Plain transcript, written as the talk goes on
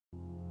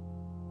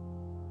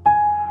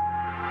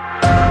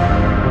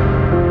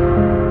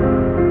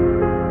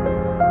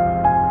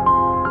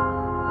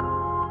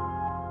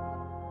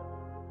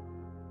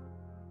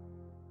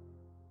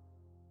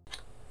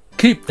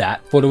keep that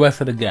for the rest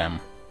of the game.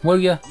 Will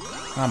ya?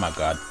 Oh my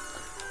god.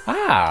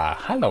 Ah,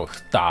 hello,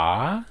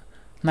 Star.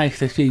 Nice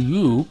to see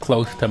you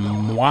close to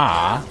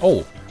moi.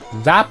 Oh,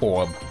 Zap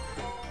Orb.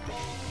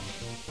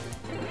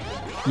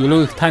 You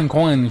lose 10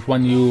 coins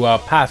when you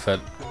pass it.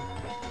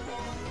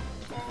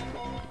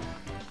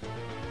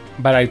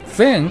 But I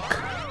think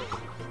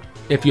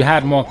if you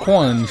had more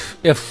coins,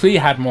 if she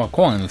had more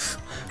coins,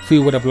 she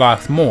would have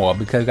lost more,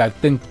 because I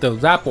think the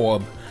Zap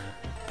Orb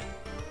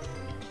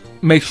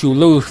makes you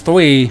lose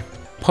 3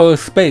 per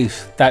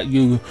space that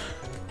you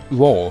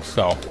roll,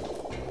 so.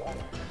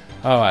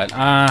 Alright,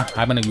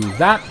 I'm gonna use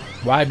that.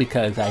 Why?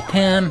 Because I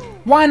can.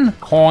 1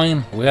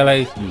 coin?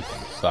 Really? You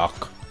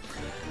suck.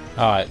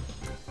 Alright.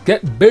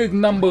 Get big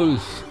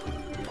numbers.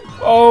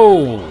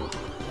 Oh!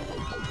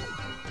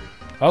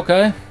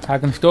 Okay, I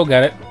can still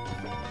get it.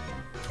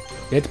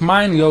 It's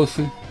mine,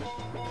 Yoshi.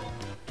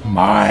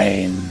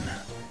 Mine!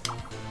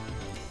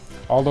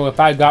 Although if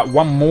I got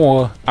 1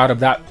 more out of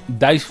that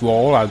dice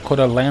roll, I could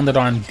have landed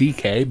on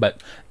DK,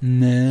 but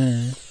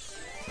nah.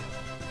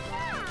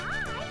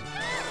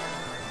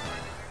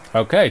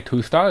 Okay,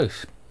 2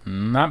 stars.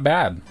 Not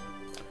bad.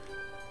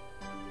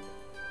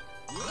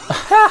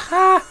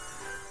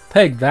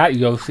 Take that,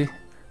 Yoshi.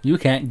 You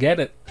can't get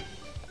it.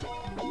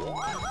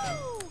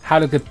 How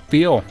does it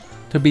feel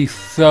to be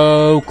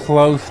so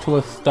close to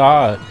a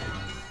star,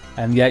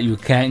 and yet you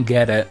can't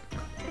get it?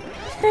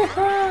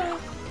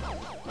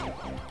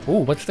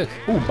 Ooh, what's this?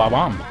 Ooh,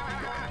 Babam.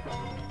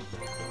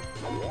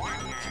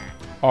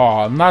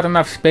 Oh, not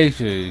enough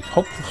spaces.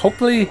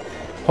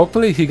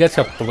 Hopefully he gets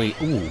a 3.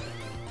 Ooh.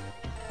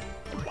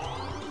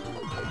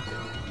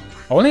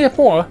 Only a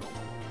 4.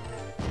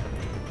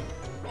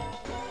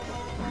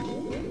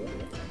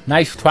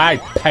 Nice try,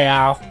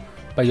 pal.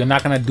 But you're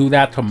not gonna do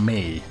that to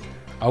me.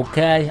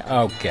 Okay?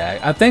 Okay.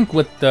 I think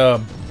with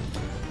the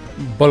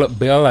Bullet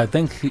Bill, I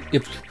think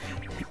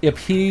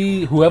if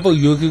whoever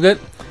uses it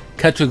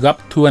catches up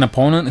to an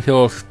opponent,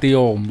 he'll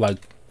steal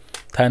like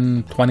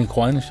 10, 20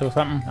 coins or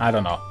something. I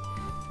don't know.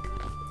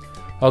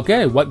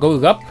 Okay, what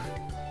goes up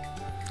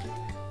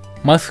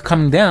must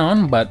come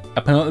down, but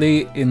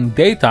apparently in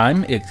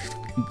daytime, it's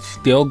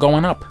still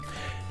going up.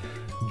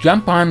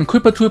 Jump on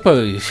Koopa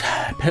Troopers.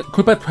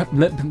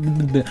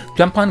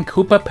 Jump on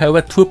Koopa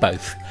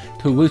Paratroopers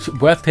to reach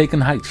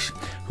breathtaking heights.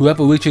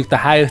 Whoever reaches the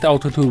highest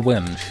altitude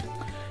wins.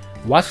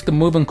 Watch the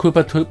moving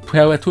Koopa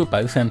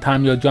Paratroopers and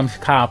time your jumps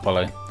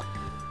carefully.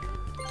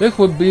 This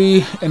would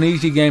be an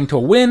easy game to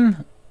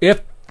win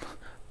if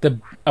the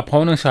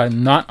opponents are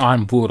not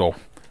on Brutal.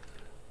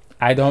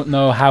 I don't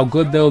know how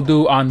good they'll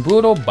do on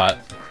Brutal, but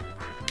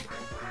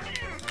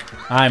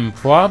I'm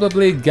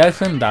probably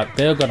guessing that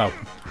they're gonna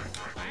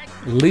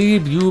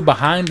leave you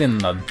behind in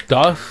the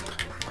dust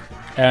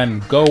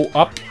and go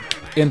up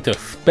into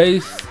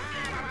space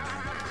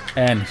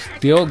and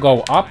still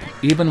go up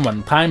even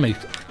when time is...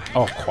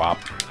 Oh crap.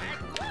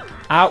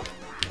 Ow.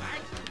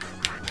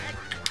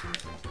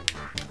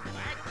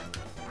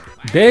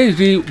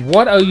 Daisy,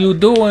 what are you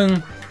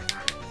doing?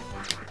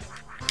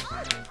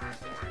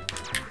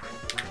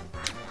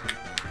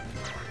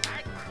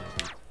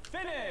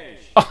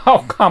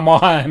 Oh, come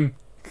on.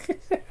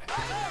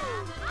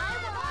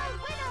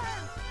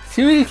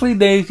 Seriously,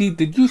 Daisy?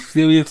 Did you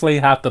seriously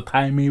have to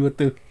tie me with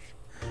this?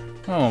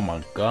 Oh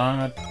my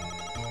god.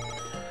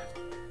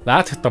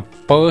 That's the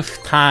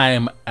first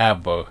time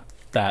ever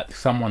that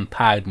someone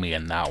tied me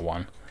in that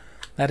one.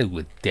 That is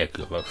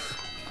ridiculous.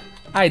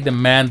 I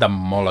demand a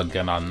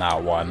mulligan on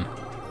that one.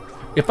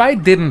 If I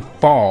didn't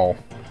fall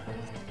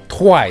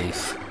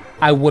twice,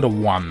 I would have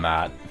won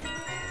that.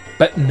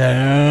 But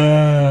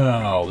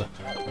no!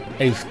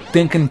 A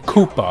stinking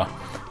Koopa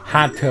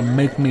had to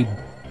make me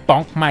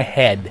bonk my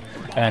head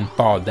and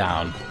fall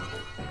down.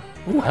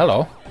 Ooh,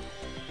 hello.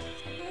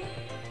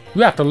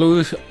 You have to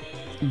lose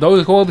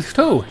those orbs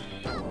too.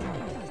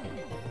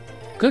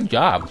 Good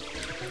job.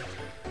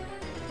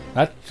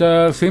 That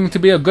seems to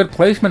be a good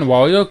placement,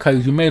 Wario,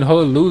 because you made her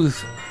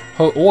lose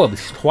her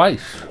orbs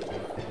twice.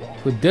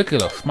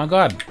 Ridiculous, my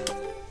god.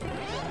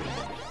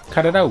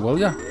 Cut it out, will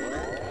ya?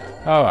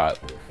 Alright.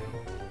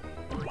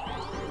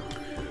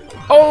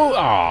 Oh,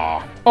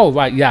 aw. Oh,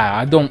 right, yeah,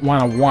 I don't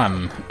want to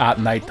run at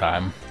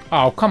nighttime.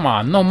 Oh, come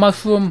on, no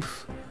mushrooms?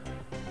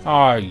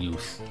 Oh, you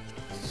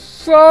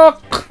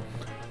suck!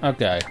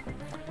 Okay.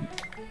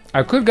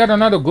 I could get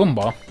another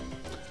Goomba.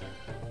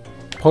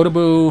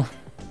 Potable.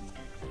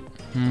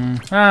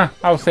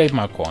 I'll save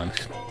my coins.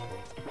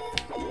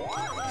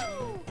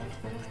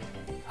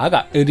 I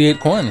got 88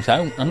 coins.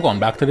 I'm going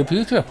back to the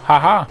future.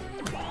 Haha.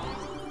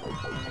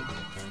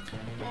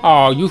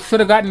 Oh, you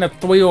should have gotten a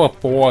 3 or a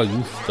 4.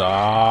 You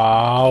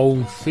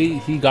saw. See,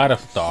 he got a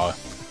star.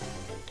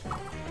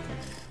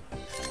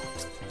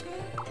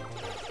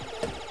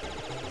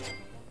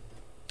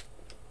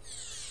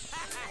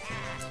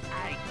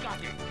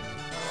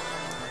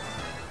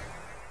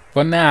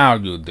 For now,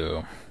 you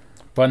do.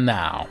 For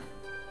now.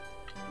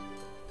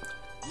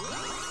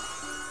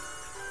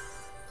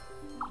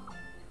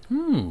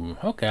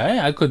 Okay,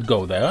 I could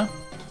go there.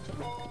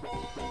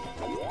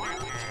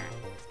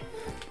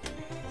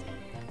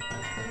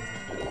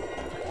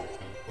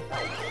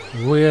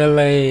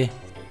 Really?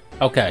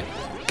 Okay.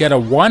 Get a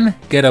 1,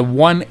 get a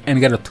 1, and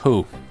get a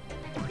 2.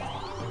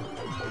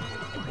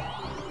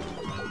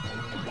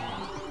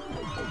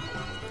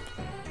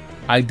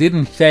 I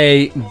didn't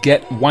say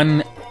get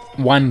 1,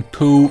 1,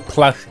 2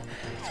 plus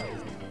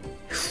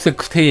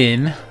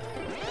 16.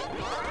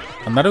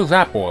 Another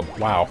Zap Orb.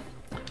 Wow.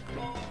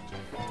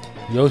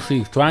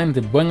 Yoshi's trying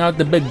to bring out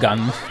the big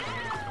guns.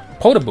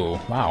 Potable.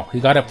 Wow, he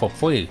got it for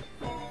free.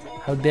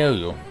 How dare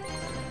you?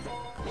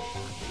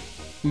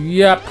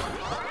 Yep.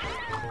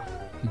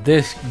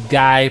 This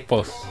guy,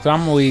 for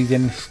some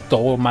reason,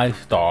 stole my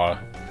star.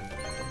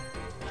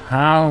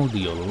 How do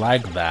you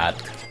like that?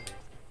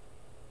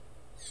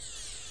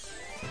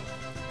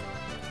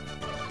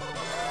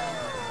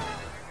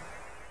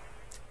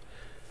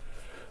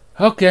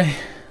 Okay.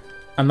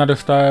 Another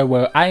star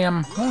where I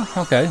am. Oh,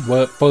 okay,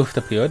 where it first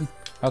appeared.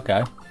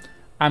 Okay.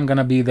 I'm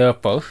gonna be there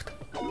first.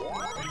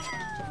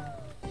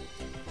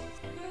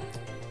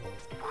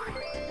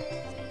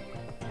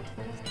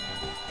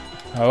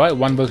 Alright,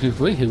 1 versus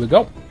 3, here we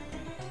go.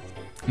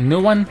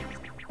 New one.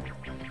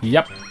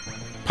 Yep.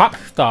 Pop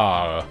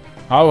star.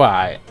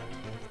 Alright.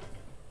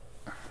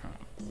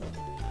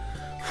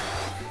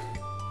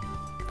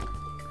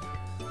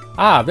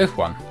 Ah, this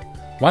one.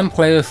 One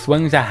player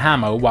swings a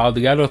hammer while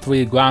the other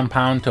 3 ground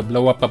pound to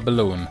blow up a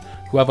balloon.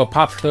 Whoever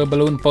pops their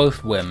balloon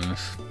first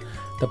wins.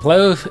 The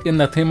players in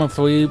the team of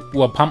 3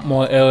 will pump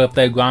more air if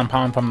they ground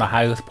pound from the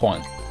highest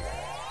point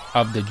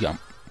of the jump.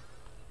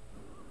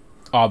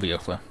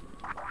 Obviously.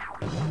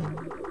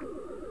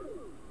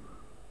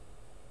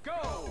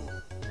 Go!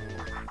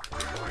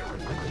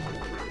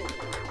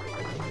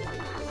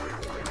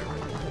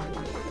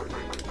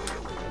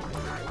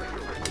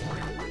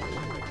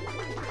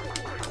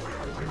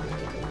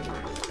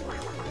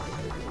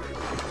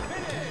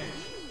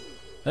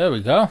 There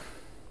we go.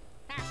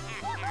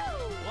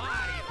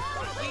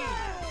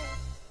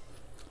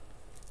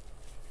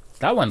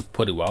 That went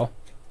pretty well.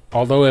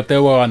 Although if they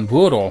were on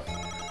Brutal,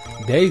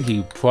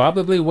 Daisy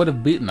probably would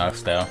have beaten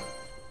us there.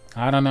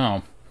 I don't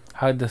know.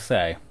 Hard to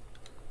say.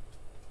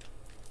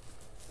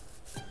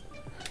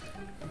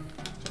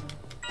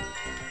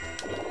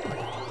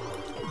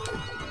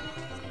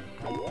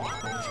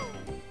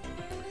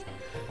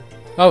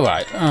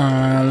 Alright,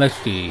 let's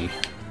see.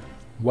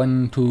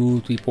 1, 2,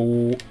 3,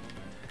 4.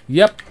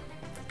 Yep.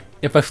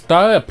 If a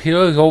star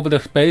appears over the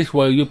space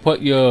where you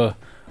put your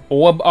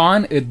orb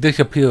on, it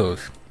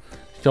disappears.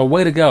 So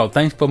way to go.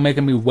 Thanks for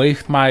making me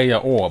waste my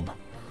orb.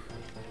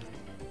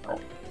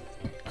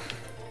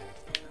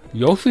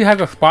 Yoshi has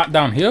a spot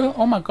down here?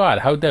 Oh my god,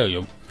 how dare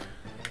you.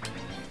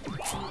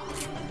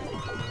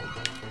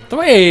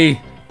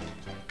 3!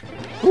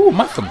 Ooh,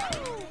 mushroom.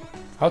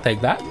 I'll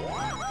take that.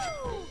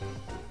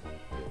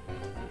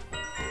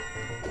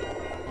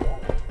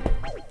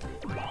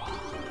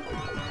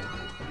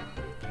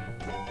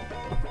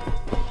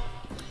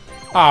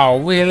 Oh,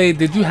 really?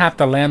 Did you have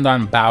to land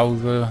on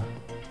Bowser?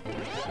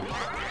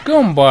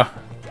 Goomba!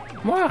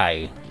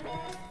 Why?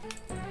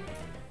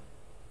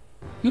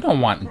 You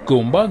don't want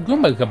Goomba.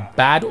 Goomba's a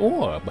bad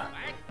orb.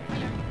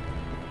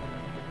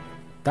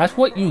 That's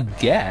what you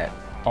get.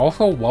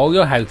 Also,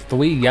 Wario has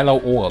 3 yellow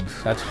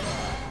orbs. That's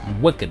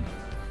wicked.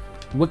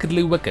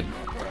 Wickedly wicked.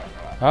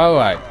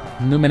 Alright,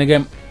 new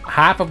minigame.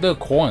 Half of the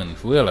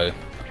coins, really.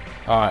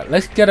 Alright,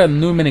 let's get a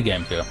new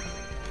minigame here.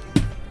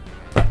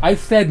 I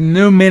said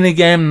new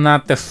minigame,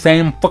 not the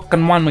same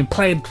fucking one we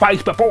played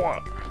twice before.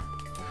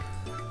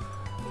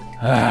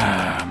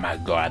 Ah, my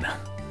god.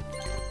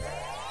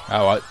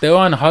 Alright, they're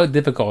on hard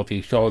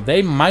difficulty, so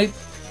they might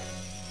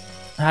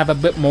have a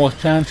bit more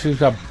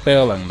chances of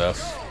failing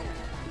this.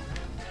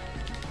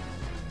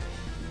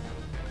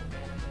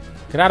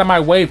 Get out of my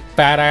way,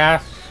 fat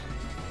ass!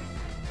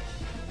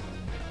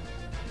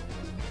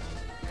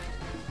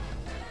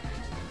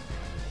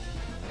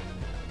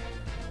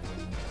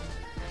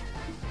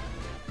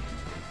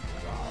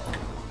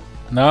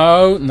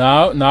 No,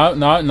 no, no,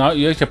 no, no,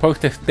 you're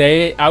supposed to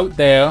stay out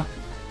there.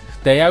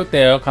 Stay out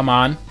there, come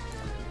on.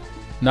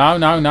 No,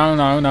 no, no,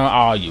 no, no.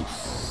 Oh, you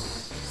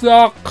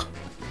suck.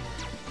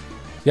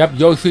 Yep,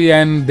 Yoshi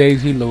and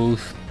Daisy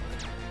lose.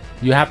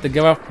 You have to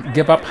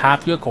give up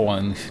half your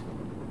coins.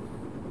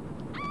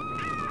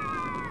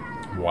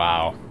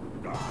 Wow.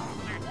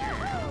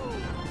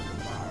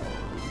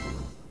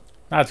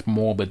 That's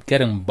morbid.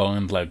 Getting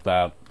burned like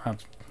that.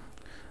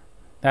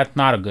 That's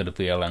not a good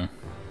feeling.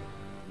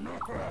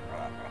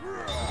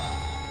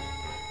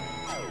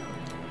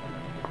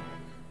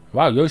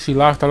 Wow, Yoshi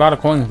lost a lot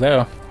of coins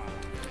there.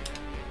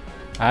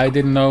 I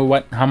didn't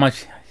know how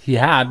much he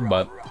had,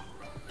 but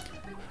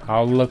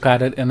I'll look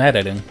at it in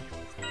editing.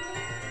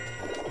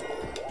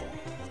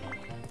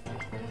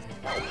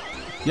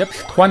 Yep,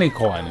 20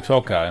 coins,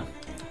 okay.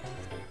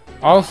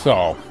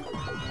 Also,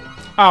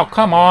 oh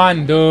come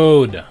on,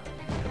 dude.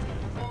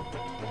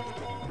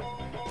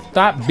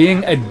 Stop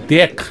being a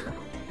dick.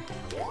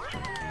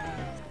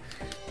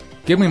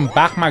 Give me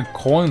back my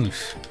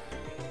coins.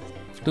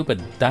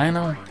 Stupid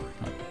dino. Oh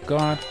my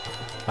god.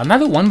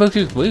 Another 1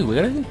 versus 3,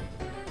 really?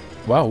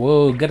 Wow,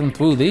 we're getting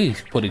through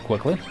these pretty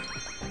quickly.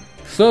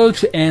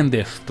 Search and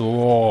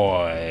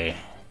destroy.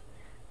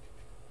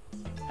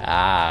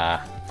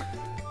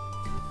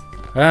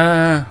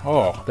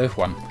 Oh, this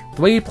one.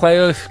 3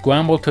 players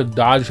scramble to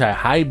dodge a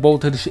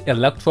high-voltage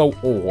electro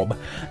orb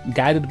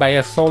guided by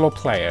a solo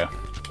player.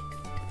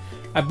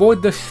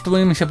 Avoid the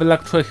streams of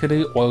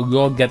electricity or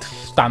you'll get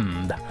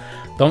stunned.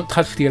 Don't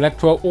touch the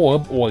electro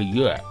orb or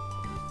you're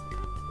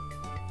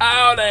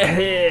out of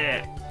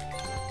here!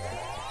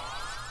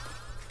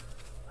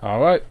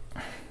 Alright.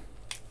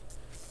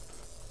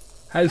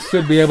 I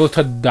should be able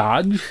to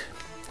dodge.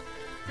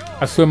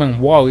 Assuming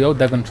Wario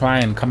doesn't try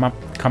and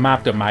come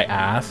after my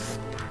ass.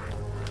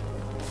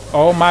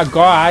 Oh my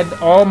god,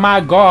 oh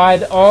my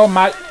god, oh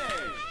my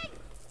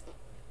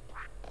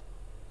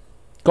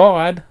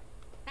god.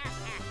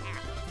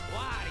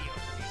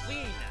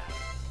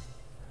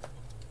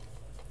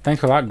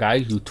 Thanks a lot,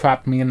 guys. You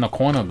trapped me in the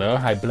corner there.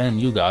 I blame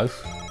you guys.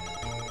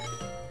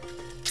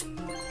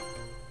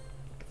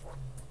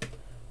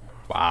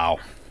 Wow.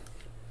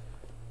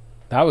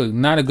 That was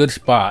not a good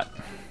spot.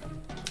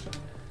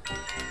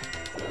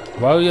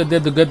 Wario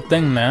did the good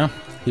thing there.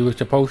 He was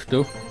supposed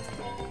to.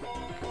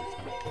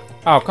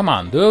 Oh, come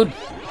on, dude.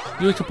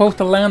 You were supposed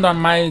to land on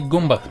my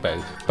Goomba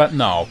space. But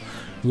no.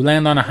 You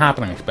land on a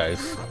happening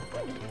space.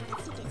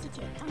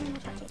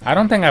 I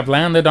don't think I've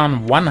landed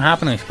on one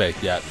happening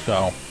space yet,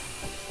 so...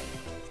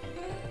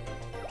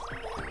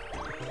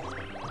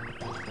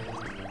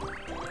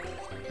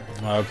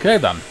 Okay,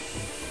 then.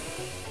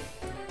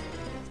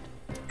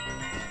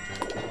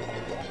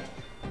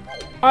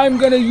 I'm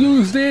gonna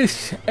use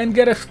this and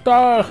get a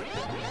star.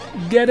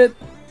 Get it,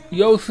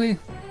 Yoshi?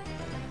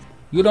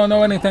 You don't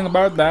know anything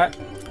about that.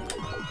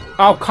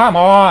 Oh, come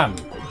on!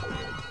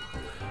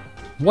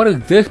 What is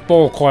this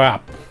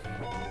bullcrap?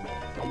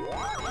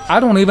 I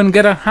don't even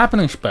get a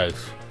happening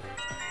space.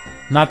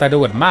 Not that it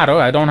would matter,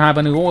 I don't have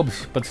any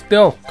orbs, but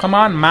still, come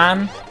on,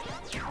 man.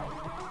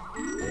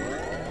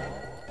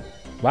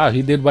 Wow,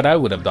 he did what I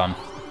would have done.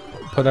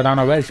 Put it on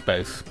a red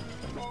space.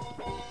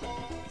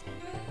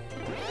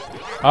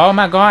 Oh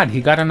my god,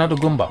 he got another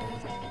Goomba.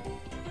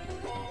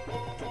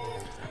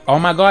 Oh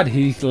my god,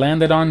 he's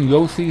landed on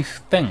Yoshi's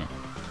thing.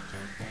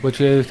 Which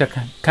is the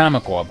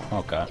comic orb.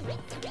 Okay.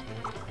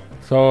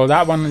 So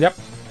that one, yep.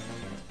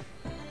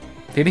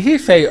 Did he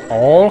say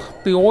all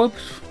the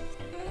orbs?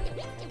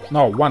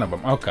 No, one of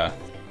them. Okay.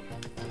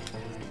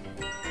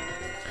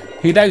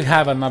 He does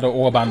have another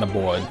orb on the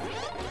board.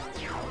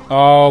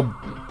 Oh.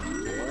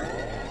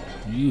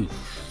 You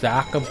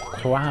sack of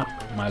crap.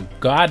 My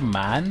god,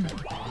 man.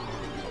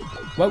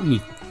 What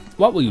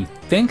were you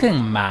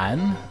thinking,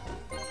 man?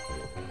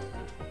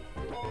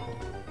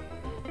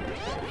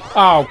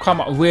 Oh,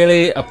 come on.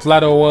 Really? A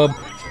flood orb?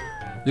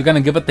 You're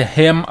gonna give it to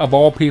him, of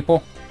all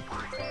people?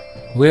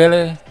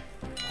 Really?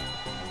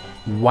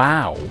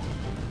 Wow.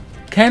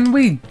 Can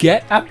we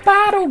get a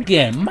battle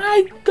game?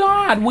 My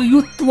god, will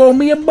you throw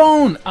me a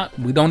bone?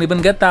 We don't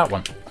even get that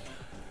one.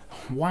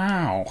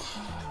 Wow.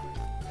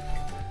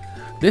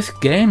 This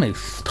game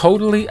is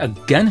totally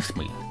against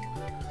me.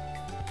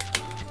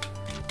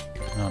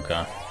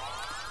 Okay.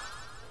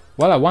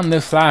 Well, I won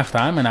this last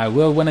time, and I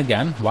will win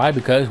again. Why?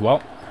 Because,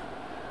 well...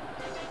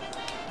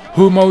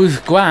 Who mows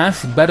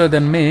grass better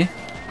than me?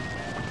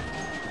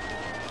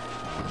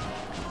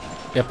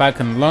 If I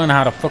can learn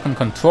how to fucking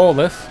control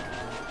this.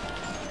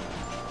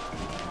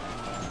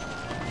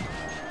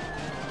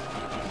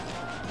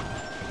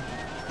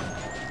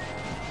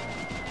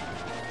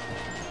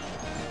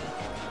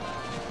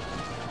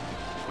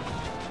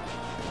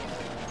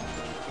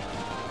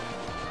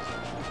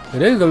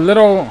 It is a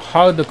little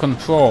hard to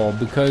control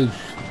because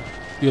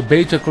you're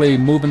basically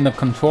moving the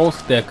control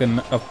stick in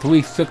a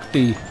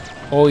 360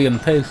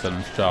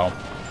 orientation, so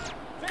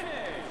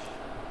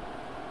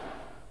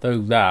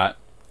there's that.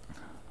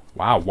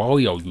 Wow,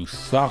 Wario, you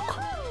suck.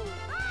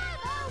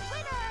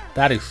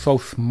 That is so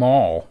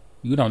small.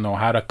 You don't know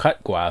how to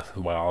cut grass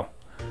well.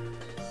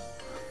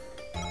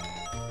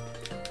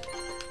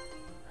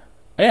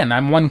 And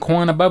I'm one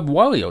coin above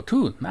Wario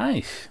too.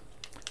 Nice.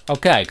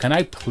 Okay, can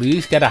I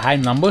please get a high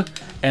number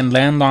and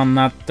land on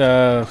that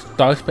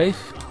star space?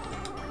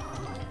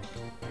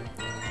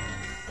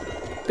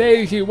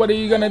 Daisy, what are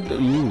you gonna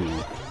do?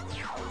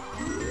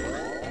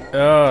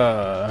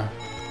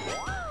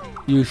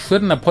 You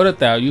shouldn't have put it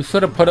there. You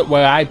should have put it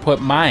where I put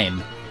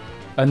mine.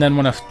 And then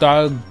when a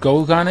star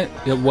goes on it,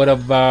 it would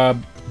have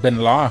been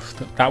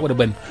lost. That would have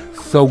been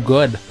so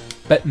good.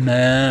 But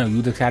no,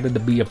 you decided to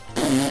be a...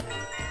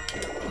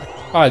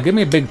 Alright, give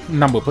me a big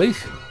number, please.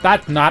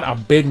 That's not a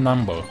big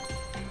number.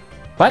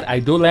 But I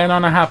do land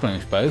on a happening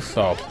space,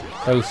 so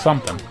there's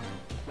something.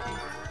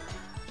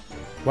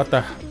 What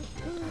the...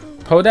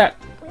 Toadette.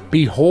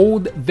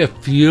 Behold the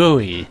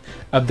fury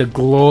of the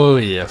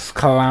glorious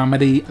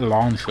Calamity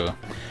Launcher.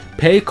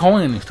 Pay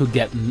coins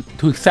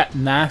to set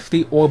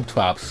nasty orb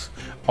traps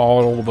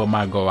all over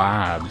my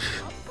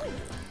garage.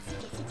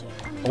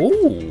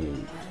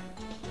 Ooh.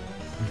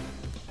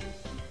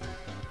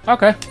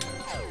 Okay.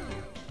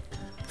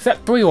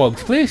 Set 3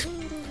 orbs, please.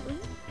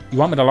 You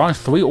want me to launch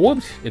 3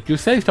 orbs? If you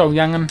say so,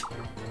 young'un.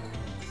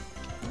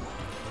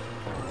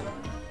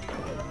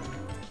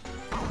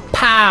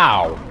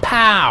 Pow!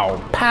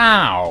 Pow!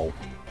 Pow!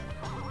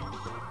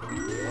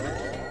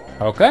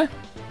 Okay.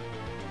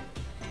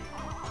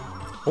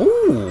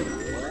 Ooh.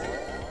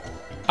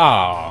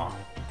 Ah.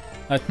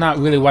 That's not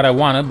really what I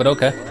wanted, but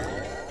okay.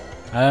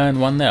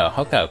 And one there.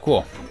 Okay,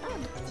 cool.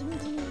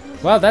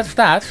 Well, that's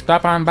that.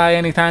 Stop on by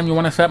anytime you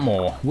want to set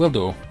more. Will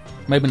do.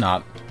 Maybe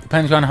not.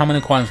 Depends on how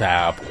many coins I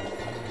have.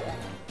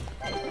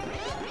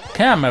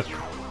 Camera.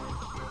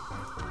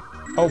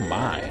 Oh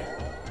my.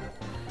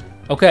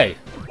 Okay.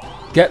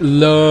 Get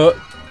low.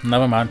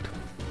 Never mind.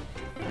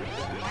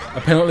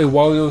 Apparently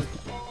Wario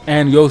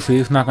and Yoshi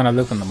is not gonna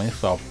listen to me,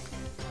 so.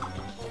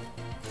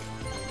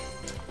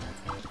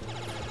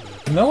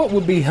 You know what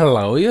would be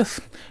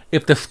hilarious?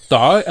 If the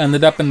star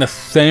ended up in the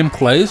same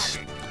place?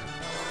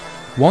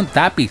 Won't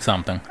that be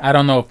something? I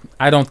don't know.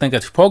 I don't think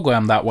it's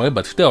programmed that way,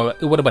 but still,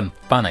 it would have been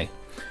funny.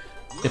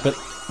 If it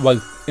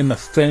was in the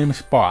same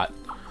spot.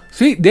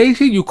 See,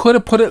 Daisy, you could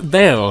have put it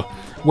there,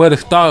 where the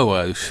star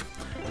was.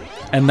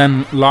 And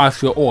then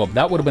lost your orb.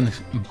 That would have been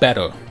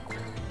better.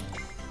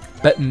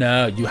 But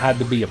no, you had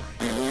to be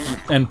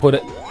and put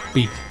it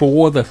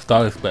before the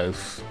star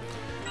space.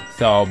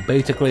 So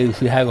basically,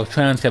 she has a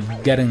chance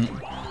of getting,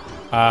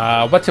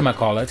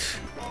 whatchamacallit,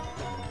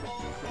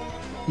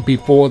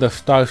 before the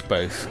star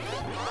space.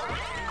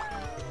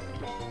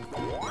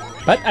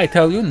 But I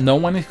tell you, no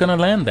one is gonna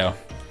land there.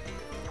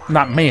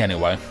 Not me,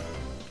 anyway.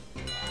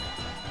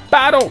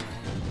 Battle!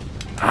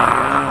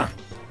 Ah!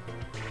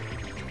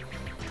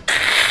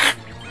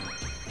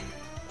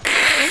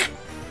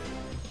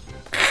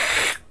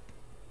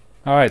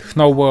 Alright,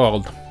 Snow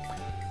World.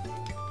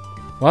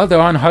 Well, they're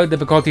on hard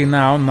difficulty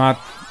now, not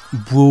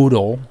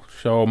brutal.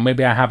 So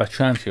maybe I have a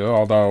chance here,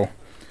 although...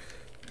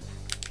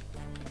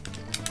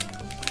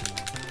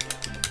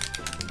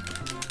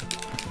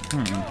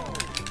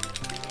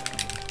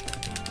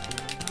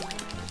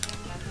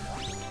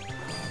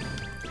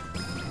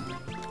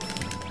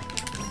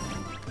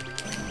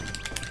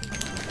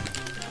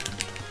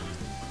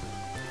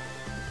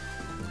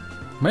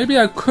 Maybe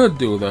I could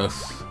do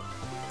this.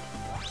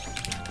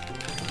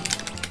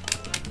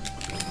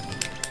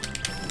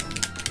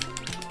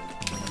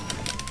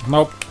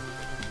 Nope.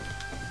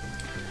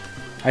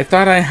 I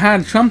thought I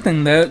had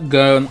something there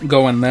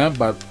going there,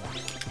 but...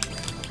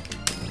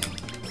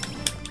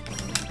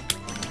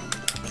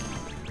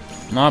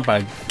 Nope, I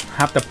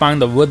have to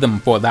find the rhythm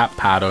for that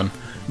pattern.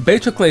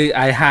 Basically,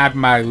 I had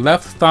my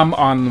left thumb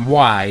on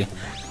Y,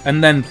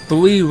 and then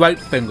 3 right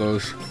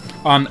fingers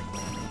on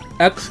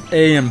X,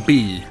 A, and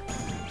B.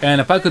 And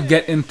if I could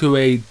get into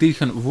a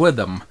decent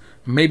rhythm,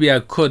 maybe I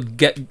could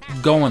get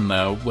going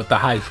there with the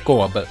high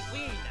score, but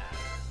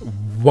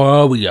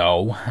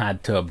Wario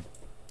had to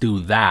do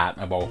that,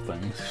 of all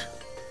things.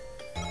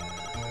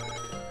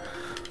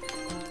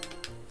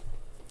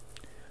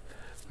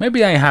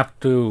 Maybe I have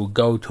to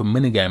go to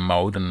minigame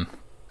mode and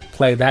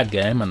play that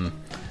game and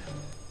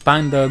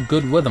find a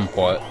good rhythm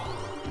for it.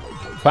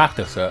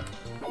 Practice it.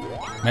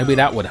 Maybe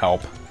that would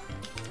help.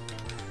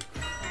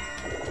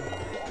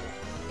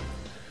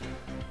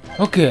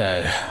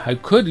 Okay, I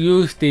could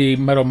use the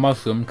metal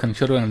mushroom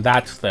considering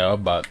that's there,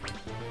 but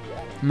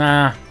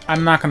nah,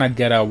 I'm not gonna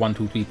get a 1,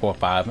 2, 3, 4,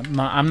 5.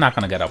 No, I'm not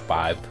gonna get a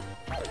 5.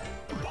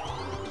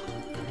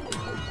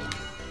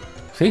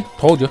 See?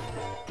 Told you.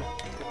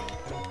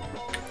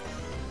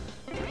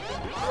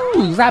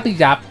 Ooh, zappy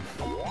zap.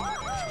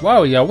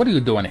 Wario, what are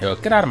you doing here?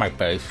 Get out of my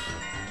face.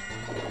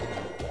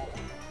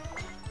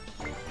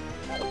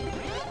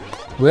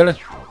 Really?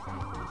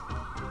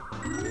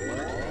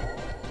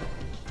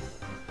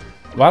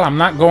 Well, I'm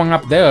not going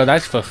up there,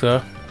 that's for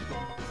sure.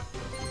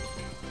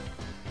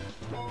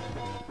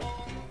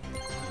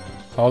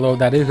 Although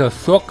that is a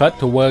shortcut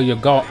to where you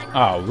go.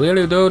 Oh,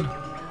 really, dude?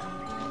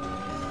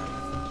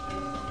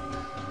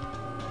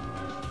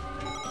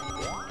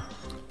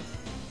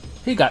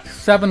 He got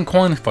 7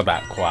 coins for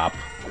that crap.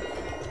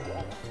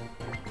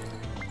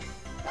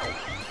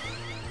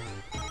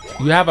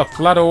 You have a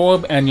flutter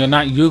orb and you're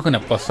not using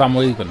it for some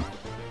reason.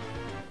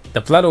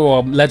 The flutter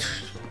orb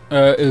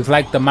is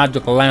like the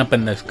magical lamp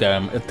in this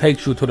game. It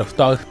takes you to the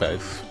star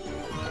space.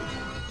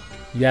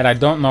 Yet I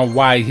don't know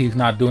why he's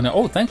not doing it.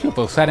 Oh, thank you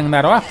for setting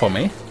that off for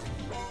me.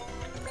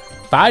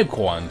 5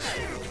 coins.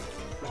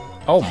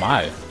 Oh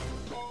my.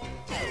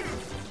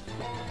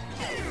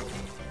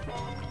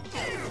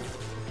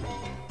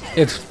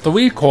 It's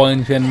 3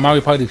 coins in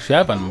Mario Party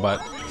 7, but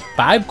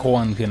 5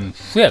 coins in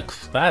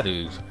 6. That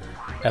is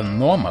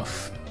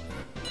enormous.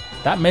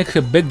 That makes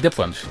a big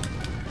difference.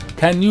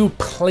 Can you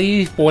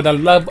please, for the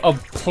love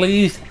of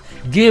please,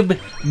 give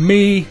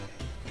me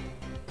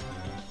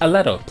a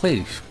letter,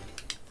 please?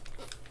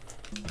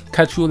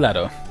 Catch you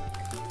letter.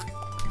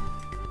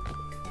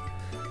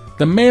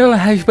 The mail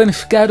has been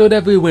scattered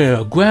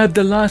everywhere. Grab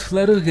the lost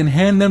letters and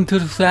hand them to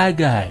the side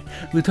guy.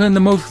 Return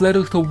the most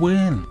letters to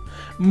win.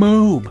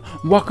 Move.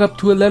 Walk up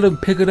to a letter and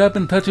pick it up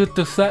and touch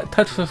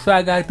the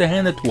side guy to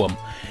hand it to him.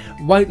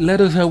 White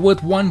letters are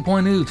worth 1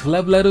 point each.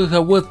 Left letters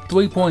are worth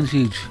 3 points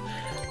each.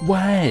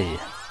 Why?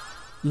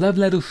 Love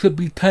letters should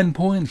be 10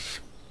 points.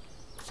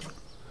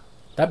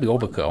 That'd be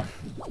overkill.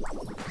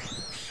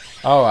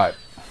 Alright.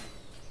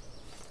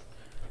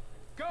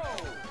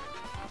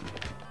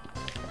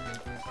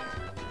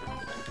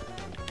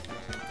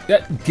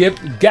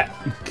 Get.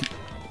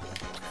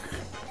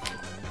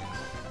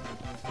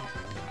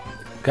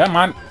 Come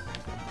on.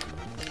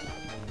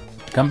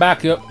 Come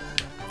back here.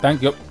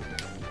 Thank you.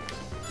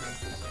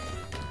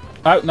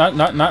 Oh, no.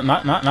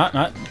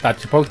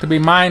 That's supposed to be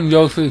mine,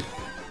 Yoshi.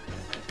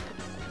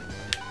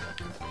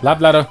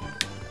 Love letter.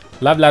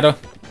 Love letter.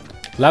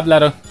 Love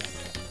letter.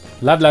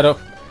 Love letter.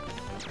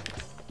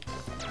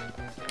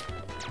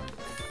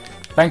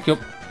 Thank you.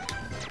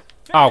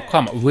 Oh,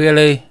 come on.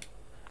 Really?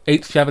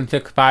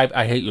 8765.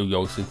 I hate you,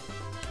 Yoshi.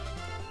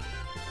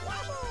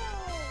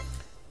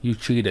 You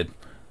cheated.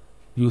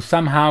 You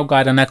somehow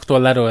got an extra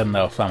letter in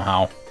there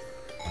somehow.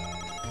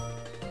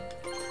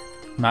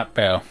 Not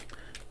fair.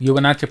 You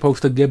were not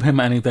supposed to give him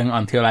anything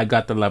until I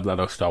got the love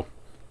letter, so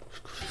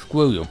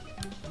screw you.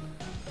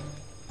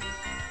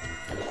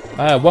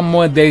 One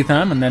more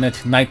daytime and then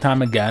it's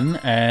nighttime again,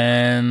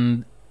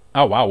 and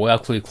oh wow, we're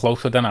actually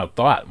closer than I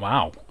thought.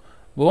 Wow.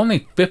 We're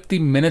only 50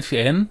 minutes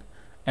in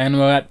and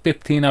we're at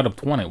 15 out of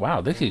 20.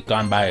 Wow, this has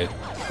gone by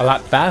a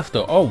lot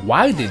faster. Oh,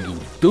 why did you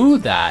do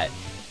that?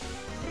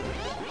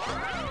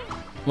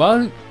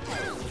 Well,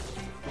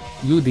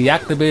 you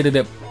deactivated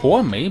it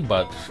for me,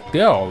 but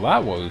still,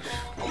 that was...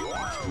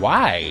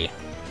 Why?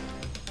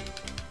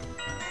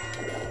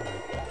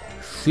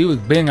 She was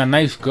being a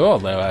nice girl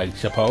there, I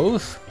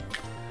suppose.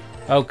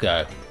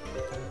 Okay.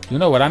 You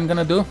know what I'm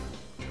gonna do?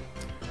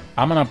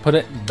 I'm gonna put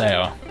it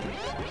there.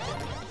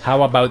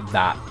 How about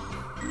that?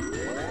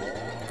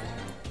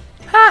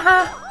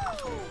 Haha!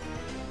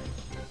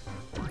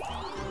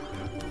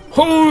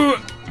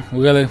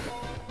 Really?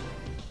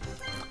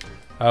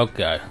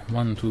 Okay,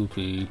 1, 2,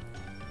 3.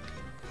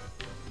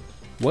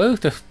 Where's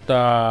the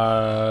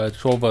star?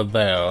 It's over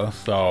there,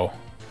 so...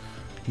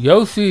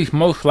 Yoshi's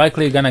most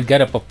likely gonna get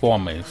it before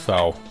me,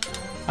 so...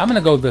 I'm gonna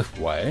go this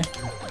way.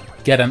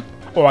 Get an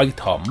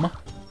item.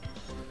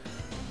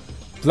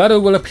 Flutter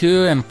will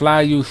appear and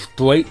fly you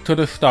straight to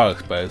the star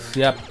space,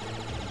 yep.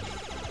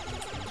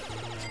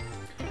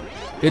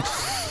 It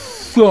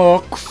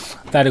sucks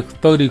that it's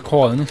 30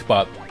 coins,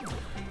 but...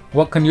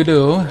 What can you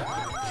do?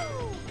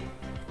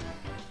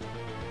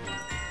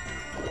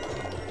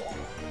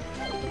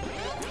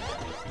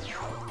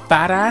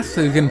 Badass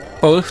is in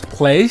first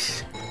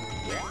place.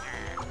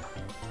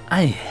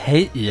 I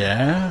hate you.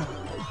 Ha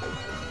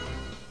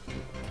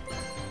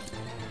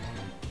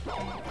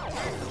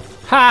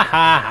ha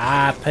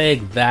ha,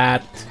 take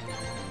that.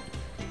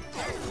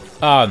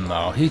 Oh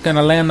no, he's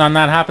gonna land on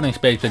that happening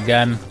space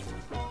again.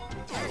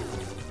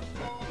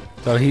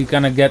 So he's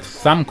gonna get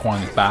some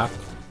coins back.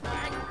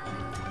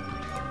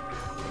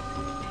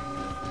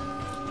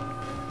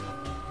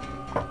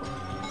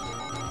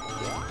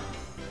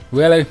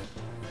 Really?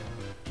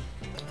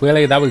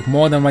 Really, that was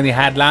more than what he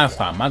had last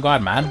time. My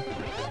god, man.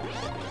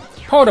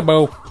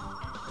 Portable.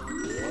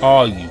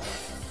 Oh, you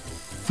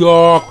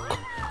suck.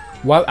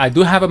 Well, I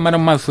do have a metal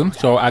mushroom,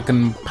 so I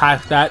can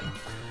pass that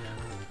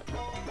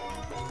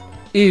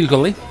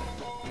easily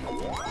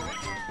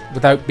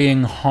without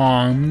being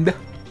harmed.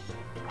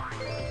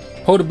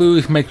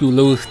 Portables make you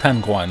lose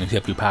 10 coins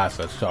if you pass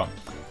it, so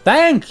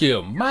thank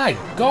you. My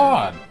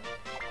god.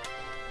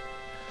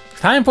 It's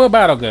time for a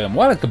battle game.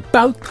 Well, it's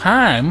about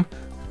time.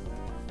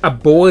 A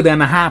board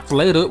and a half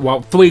later,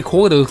 well,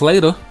 3/4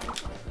 later.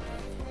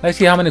 Let's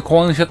see how many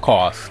coins it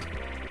costs.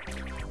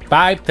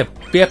 5 to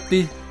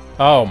 50.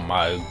 Oh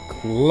my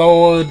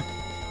lord.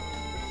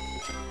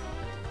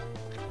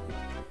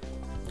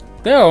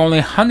 There are only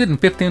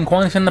 115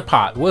 coins in the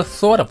pot. We're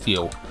sort of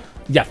few.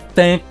 You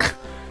think?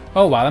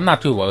 Oh well, I'm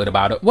not too worried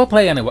about it. We'll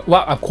play anyway.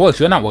 Well, of course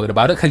you're not worried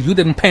about it because you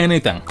didn't pay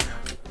anything.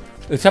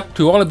 It's up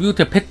to all of you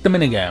to pick the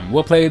minigame.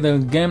 We'll play the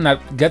game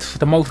that gets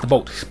the most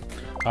votes.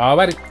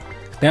 Alrighty.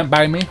 Stand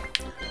by me,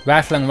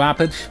 Wrestling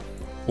Rapids,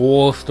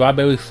 or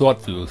Strawberry Sword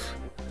Fuse.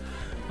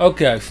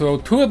 Okay, so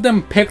 2 of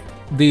them picked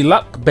the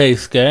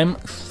luck-based game,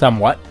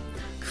 somewhat,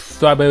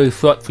 Strawberry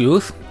Sword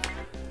Fuse.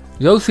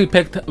 Yoshi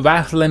picked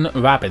Wrestling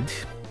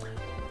Rapids.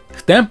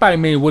 Stand by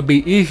me would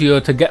be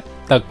easier to get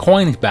the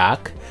coins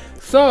back,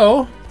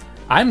 so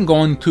I'm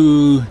going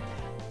to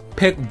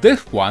pick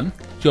this one.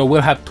 So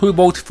we'll have 2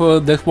 votes for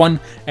this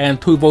one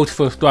and 2 votes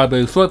for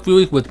Strawberry Sword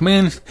Fuse, which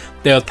means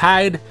they're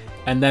tied,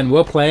 and then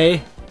we'll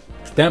play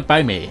Stand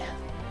by me.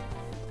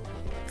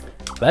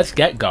 Let's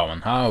get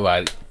going.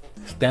 Alright.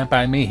 Stand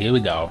by me. Here we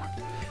go.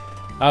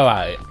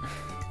 Alright.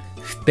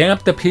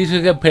 Stamp the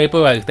pieces of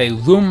paper as they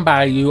zoom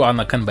by you on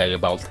the conveyor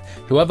belt.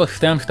 Whoever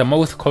stamps the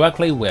most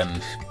correctly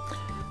wins.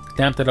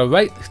 Stamp to the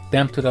right,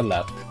 stamp to the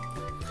left.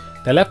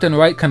 The left and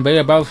right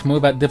conveyor belts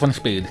move at different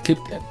speeds.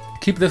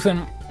 Keep this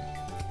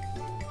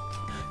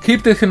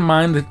in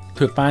mind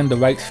to find the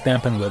right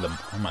stamping rhythm.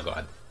 Oh my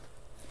god.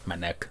 My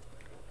neck.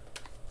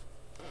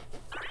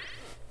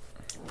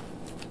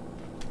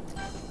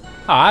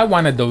 Oh, I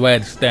wanted the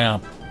red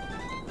stamp.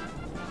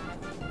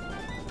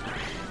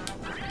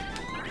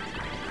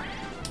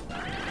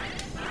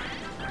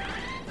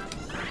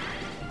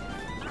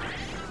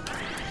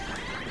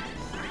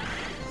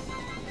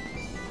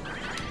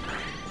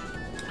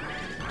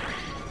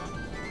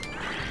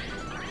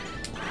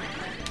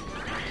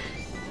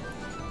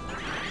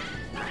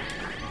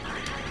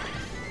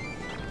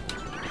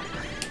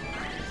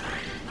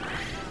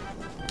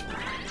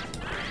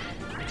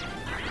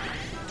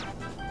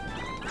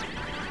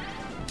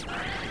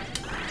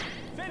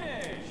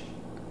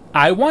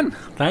 I won.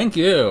 Thank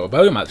you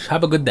very much.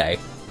 Have a good day.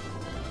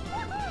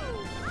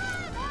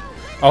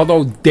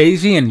 Although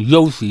Daisy and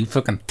Yoshi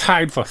freaking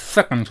tied for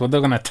second, so they're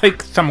gonna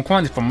take some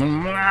coins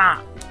from me.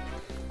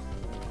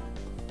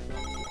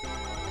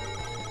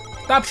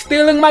 Stop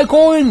stealing my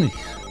coins!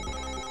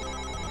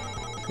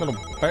 Little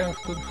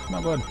bastard.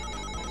 My god.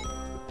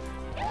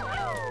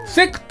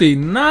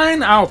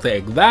 69, I'll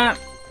take that.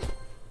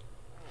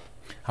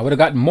 I would have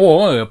gotten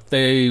more if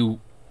they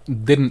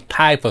didn't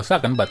tie for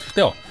second, but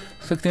still.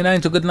 69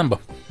 is a good number.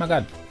 My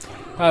god.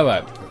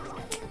 Alright.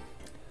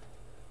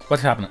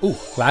 What's happening? Ooh,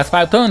 last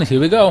 5 turns, here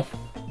we go.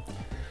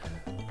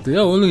 There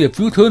are only a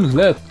few turns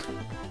left.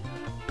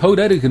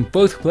 Toadette is in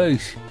first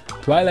place.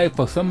 Twilight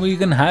for some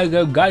reason has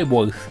a guy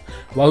voice.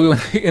 Wario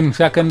in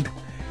second.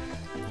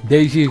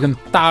 Daisy is in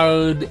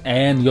third.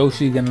 And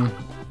Yoshi is in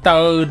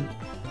third.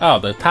 Oh,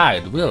 they're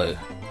tied, really?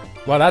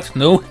 Well, that's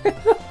new.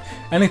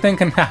 Anything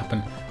can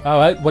happen.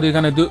 Alright, what are you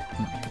gonna do?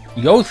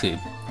 Yoshi.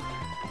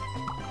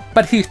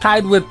 But he's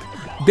tied with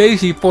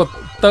Daisy for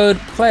third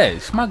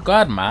place. My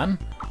god, man.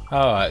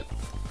 Alright.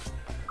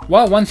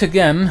 Well, once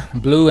again,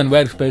 blue and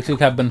red spaces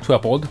have been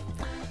tripled,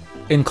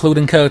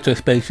 including character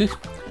spaces.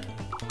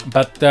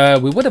 But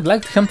we would have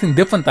liked something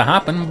different to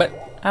happen, but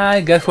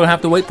I guess we'll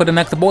have to wait for the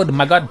next board.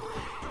 My god.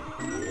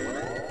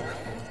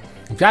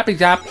 Zappy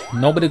zap.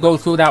 Nobody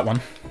goes through that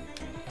one.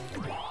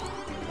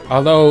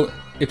 Although,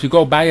 if you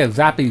go buy a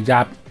Zappy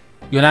Zap,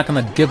 you're not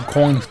gonna give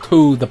coins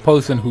to the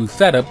person who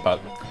said it, but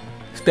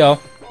still.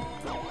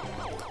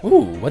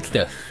 Ooh, what's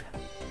this?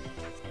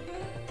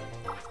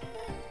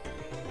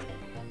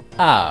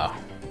 Ah.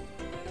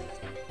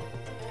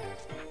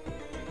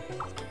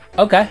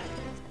 Okay.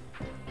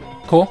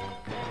 Cool.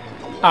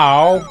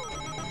 Oh.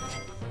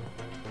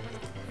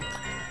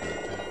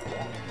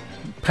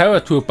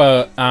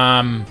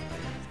 Paratrooper,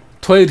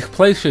 trades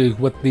places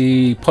with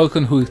the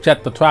person who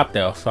set the trap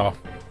there, so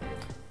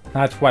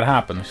that's what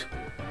happens.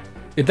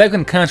 It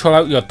doesn't cancel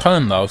out your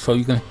turn though, so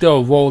you can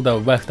still roll the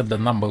rest of the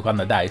numbers on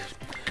the dice.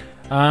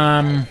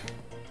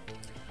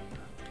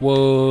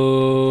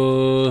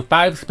 We're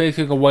 5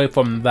 spaces away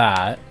from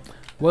that.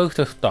 Where's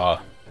the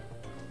star?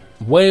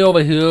 Way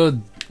over here.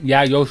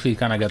 Yeah, Yoshi's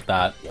gonna get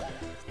that.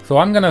 So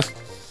I'm gonna...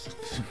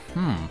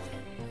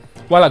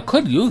 Well, I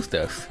could use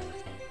this.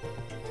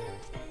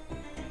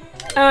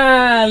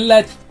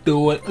 Let's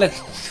do it.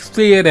 Let's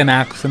see it in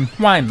action.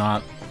 Why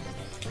not?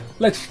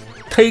 Let's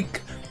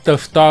take the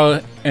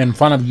star in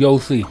front of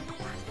Yoshi.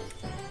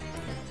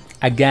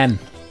 Again.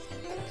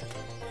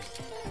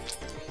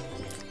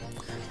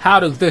 How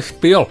does this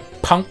feel,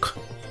 punk?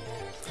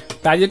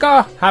 There you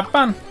go. Have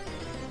fun.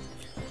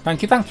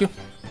 Thank you, thank you.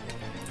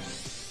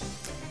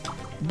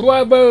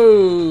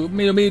 Bravo,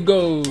 mi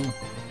amigo.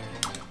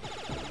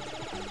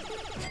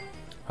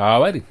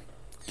 Alrighty.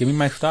 Give me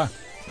my star.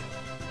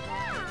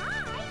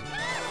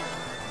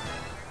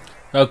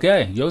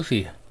 Okay,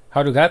 Yoshi.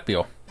 How does that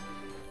feel?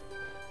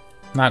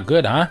 Not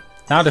good, huh?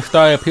 Now the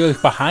star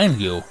appears behind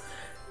you.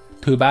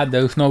 Too bad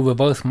there's no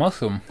reverse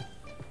mushroom.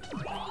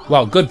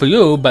 Well, good for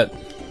you, but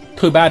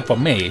too bad for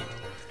me.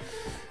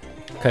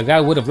 Cause I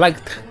would have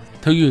liked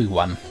to use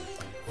one.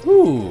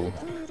 Ooh.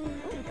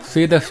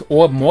 See this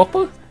orb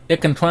morpher?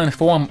 It can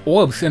transform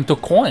orbs into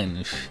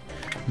coins.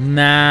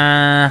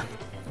 Nah.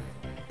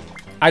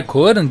 I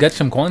could and get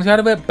some coins out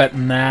of it, but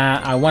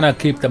nah, I wanna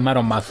keep the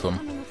metal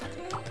mushroom.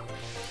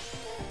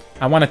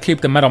 I want to keep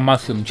the metal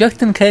mushroom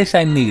just in case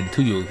I need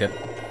to use it.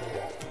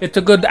 It's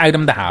a good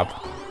item to have.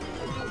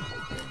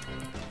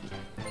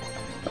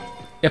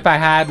 If I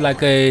had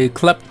like a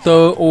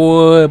Klepto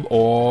orb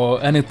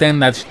or anything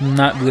that's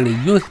not really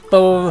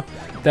useful,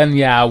 then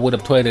yeah, I would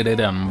have traded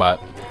it in,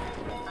 but...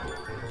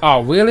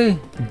 Oh, really?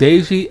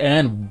 Daisy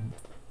and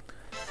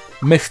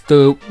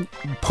Mr.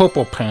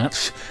 Purple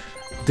Pants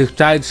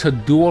decides to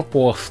duel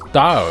for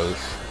stars.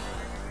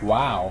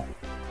 Wow.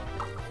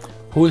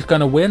 Who's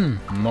gonna win?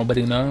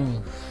 Nobody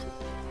knows.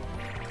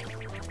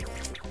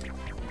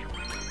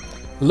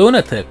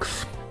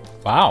 Lunatics.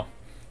 Wow.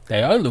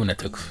 They are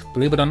lunatics,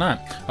 believe it or not.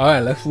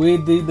 Alright, let's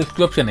read the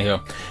description here.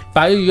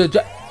 Fire your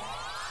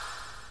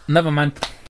Never mind.